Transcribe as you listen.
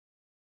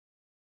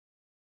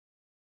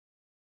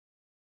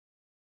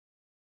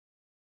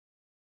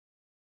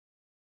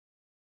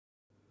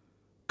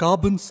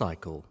Carbon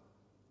cycle.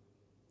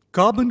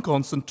 Carbon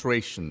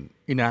concentration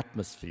in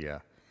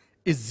atmosphere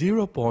is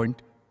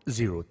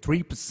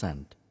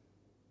 0.03%.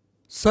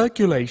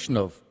 Circulation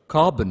of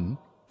carbon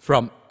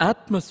from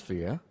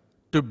atmosphere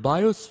to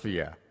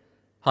biosphere,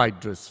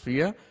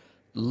 hydrosphere,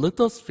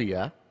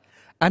 lithosphere,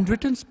 and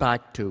returns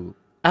back to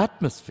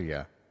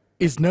atmosphere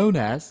is known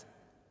as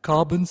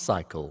carbon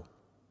cycle.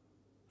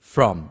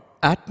 From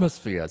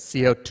atmosphere,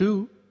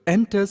 CO2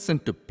 enters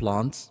into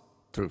plants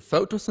through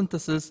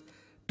photosynthesis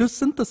to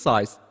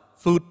synthesize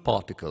food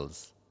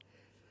particles.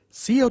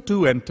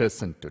 CO2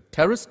 enters into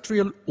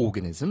terrestrial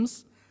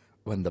organisms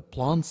when the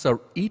plants are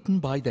eaten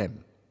by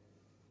them.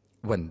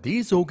 When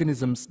these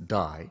organisms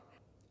die,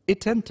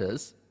 it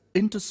enters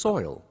into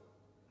soil.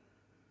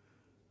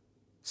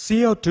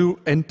 CO2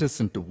 enters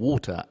into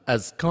water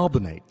as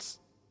carbonates,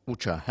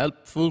 which are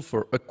helpful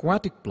for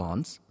aquatic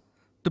plants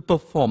to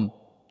perform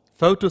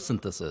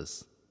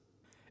photosynthesis.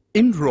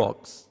 In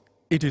rocks,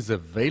 it is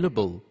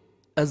available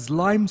as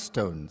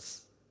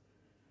limestones.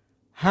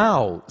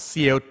 How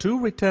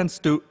CO2 returns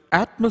to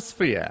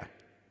atmosphere?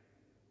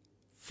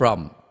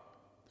 From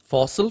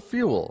fossil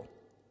fuel,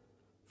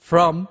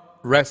 from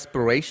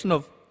respiration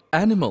of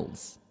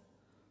animals,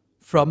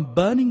 from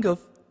burning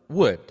of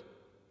wood,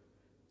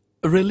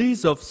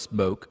 release of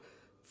smoke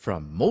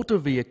from motor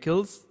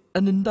vehicles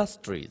and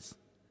industries,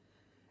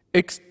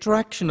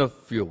 extraction of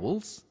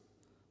fuels,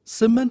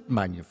 cement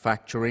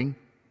manufacturing,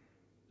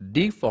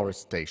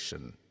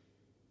 deforestation.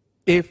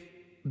 If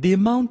the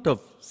amount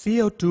of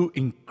CO2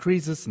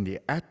 increases in the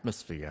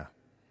atmosphere,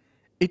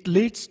 it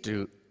leads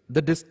to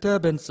the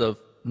disturbance of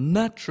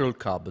natural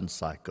carbon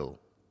cycle.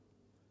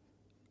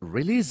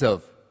 Release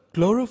of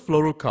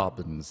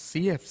chlorofluorocarbons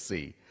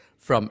CFC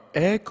from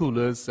air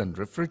coolers and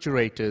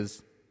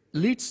refrigerators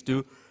leads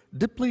to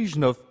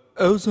depletion of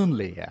ozone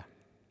layer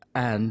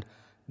and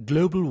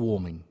global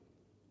warming.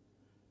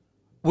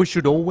 We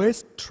should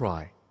always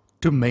try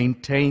to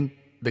maintain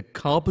the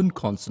carbon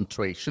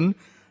concentration,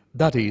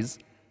 that is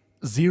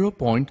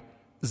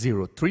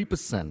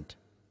 0.03%.